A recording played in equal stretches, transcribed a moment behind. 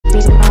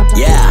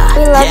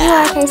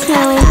love you, RK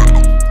Smelly.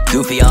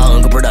 Goofy all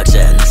Uncle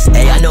Productions.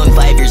 Hey, I know I'm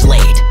 5 years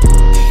late.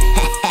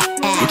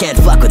 You can't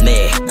fuck with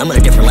me, I'm on a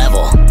different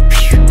level.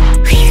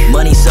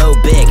 Money so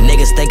big,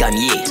 niggas think I'm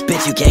yeet.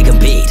 Bitch, you can't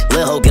compete.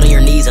 Lil' ho, get on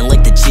your knees and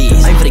lick the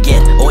cheese. I'm finna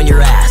get on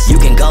your ass, you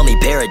can call me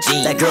pair of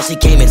jeans. That girl, she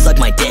came and sucked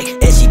my dick,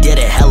 and she did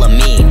it hella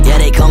mean. Yeah,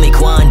 they call me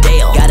Quan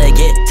Dale. Gotta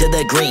get to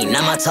the green,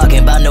 I'm not talking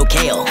about no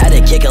kale. Had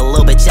to kick a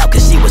little bitch out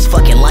cause she was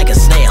fucking like a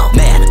snail.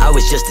 Man, I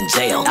was just in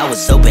jail, I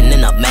was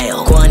opening up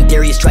mail. Quan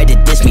Darius tried to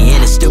diss me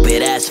and his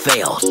stupid ass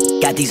failed.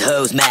 Got these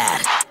hoes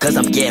mad, cause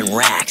I'm getting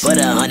racks. Put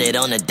 100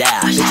 on the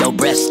dash, bitch, your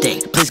breath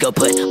stink, please go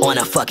put on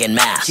a fucking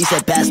mask. She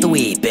said pass the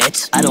weed,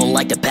 bitch, I don't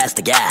like to pass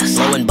the gas.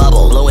 Blowin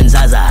bubble, blowin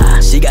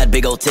zaza. She got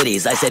big old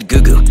titties, I said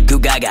goo goo, goo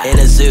gaga. In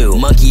a zoo,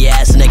 monkey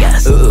ass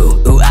niggas.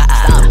 Ooh, ooh, ah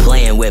ah. Stop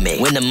playing with me.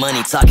 When the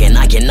money talking,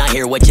 I cannot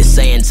hear what you're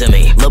saying to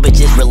me. Lil'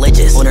 bitch is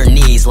religious, on her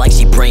knees like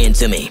she praying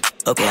to me.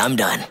 Okay, I'm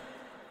done.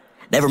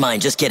 Never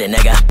mind, just kidding,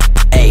 nigga.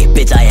 Hey,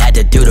 bitch, I had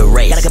to do the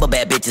race. Got a couple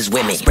bad bitches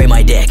with me. Spray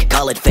my dick,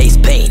 call it face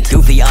paint.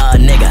 Goofy,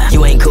 nigga,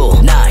 you ain't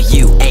cool. Nah,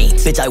 you ain't.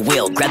 Bitch, I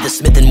will grab the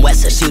Smith &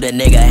 Wesson, shoot a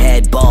nigga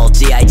head, ball,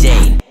 G.I.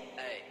 Jane.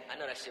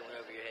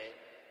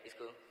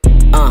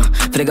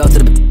 Finna go to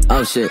the...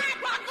 Oh shit.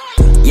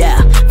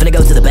 Yeah, finna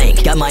go to the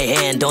bank. Got my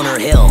hand on her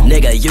hill.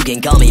 Nigga, you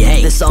can call me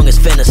Hank. This song is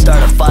finna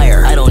start a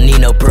fire. I don't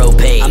need no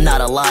propane. I'm not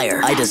a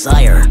liar. I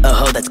desire a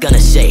hoe that's gonna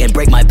shake and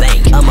break my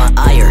bank. I'm a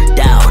ire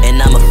down and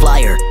I'm a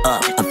flyer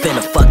up. I'm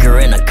finna fuck her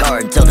in a car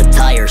until the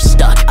tire's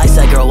stuck. I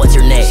said, girl, what's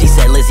your name? She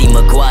said, Lizzie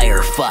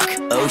McGuire. Fuck.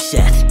 Oh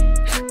shit.